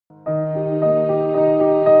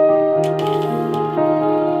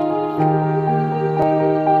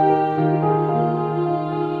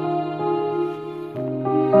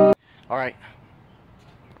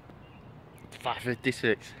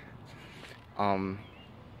56. I've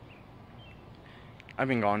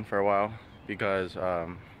been gone for a while because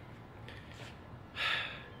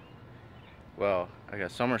well, I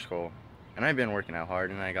got summer school and I've been working out hard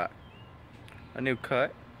and I got a new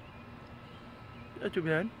cut. Not too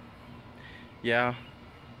bad. Yeah,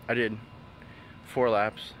 I did 4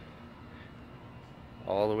 laps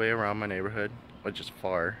all the way around my neighborhood, which is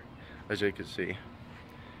far, as you can see.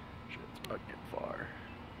 It's fucking far.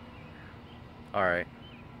 Alright.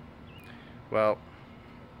 Well,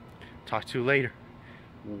 talk to you later.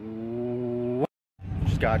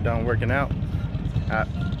 Just got done working out at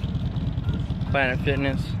Planet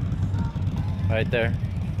Fitness. Right there.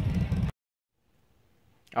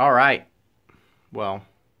 Alright. Well,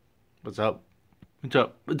 what's up? What's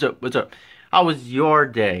up? What's up? What's up? How was your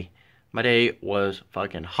day? My day was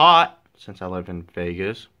fucking hot since I live in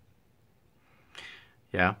Vegas.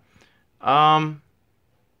 Yeah.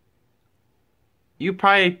 You're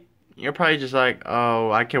probably just like,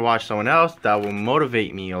 oh, I can watch someone else that will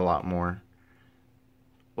motivate me a lot more.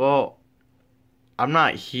 Well, I'm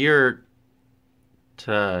not here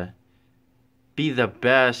to be the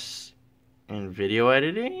best in video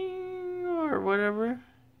editing or whatever.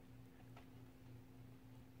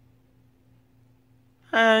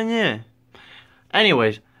 Yeah.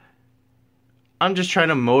 Anyways, I'm just trying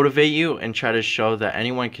to motivate you and try to show that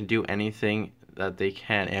anyone can do anything that they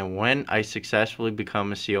can. And when I successfully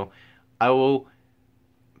become a SEAL, I will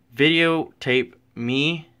videotape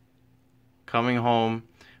me coming home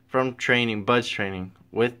from training, BUD/S training,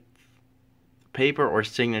 with paper or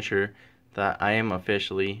signature that I am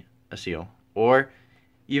officially a SEAL. Or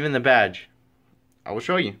even the badge. I will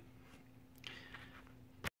show you.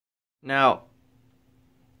 Now,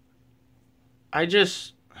 I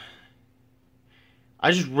just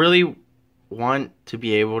really want to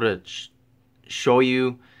be able to show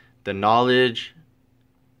you the knowledge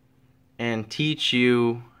and teach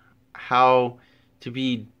you how to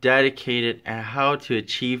be dedicated and how to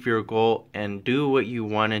achieve your goal and do what you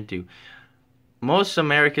want to do. Most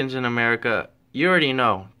Americans in America, you already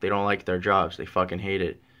know, they don't like their jobs. They fucking hate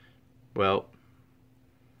it. Well,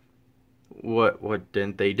 what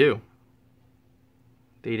didn't they do?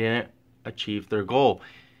 They didn't achieve their goal.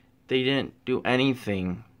 They didn't do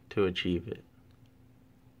anything to achieve it.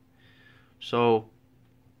 So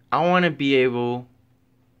I want to be able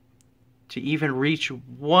to even reach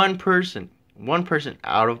one person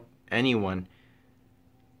out of anyone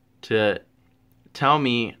to tell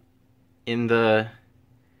me in the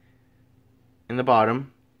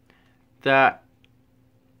bottom that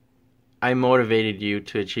I motivated you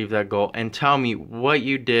to achieve that goal, and tell me what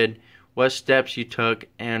you did, what steps you took,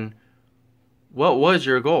 and what was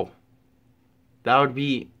your goal. That would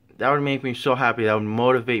make me so happy. That would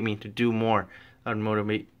motivate me to do more. That would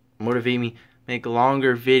motivate me make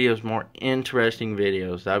longer videos, more interesting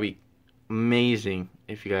videos. That would be amazing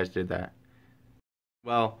if you guys did that.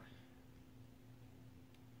 Well,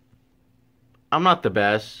 I'm not the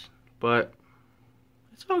best, but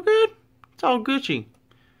it's all good. It's all Gucci.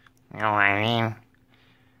 You know what I mean?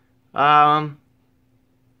 I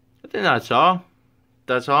think that's all.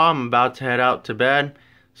 That's all. I'm about to head out to bed.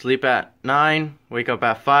 Sleep at 9, wake up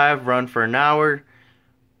at 5, run for an hour,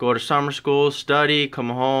 go to summer school, study, come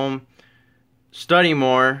home, study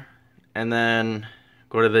more, and then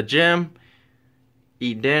go to the gym,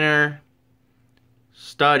 eat dinner,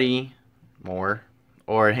 study more,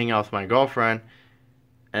 or hang out with my girlfriend,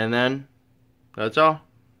 and then that's all.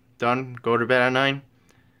 Done. Go to bed at 9.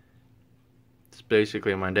 It's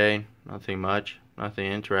basically my day. Nothing much. Nothing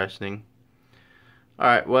interesting.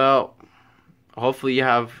 Alright, well, hopefully you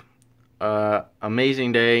have an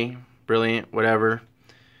amazing day, brilliant, whatever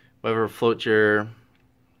floats your,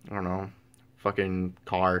 I don't know, fucking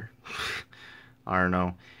car. I don't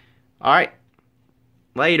know. Alright,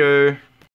 later.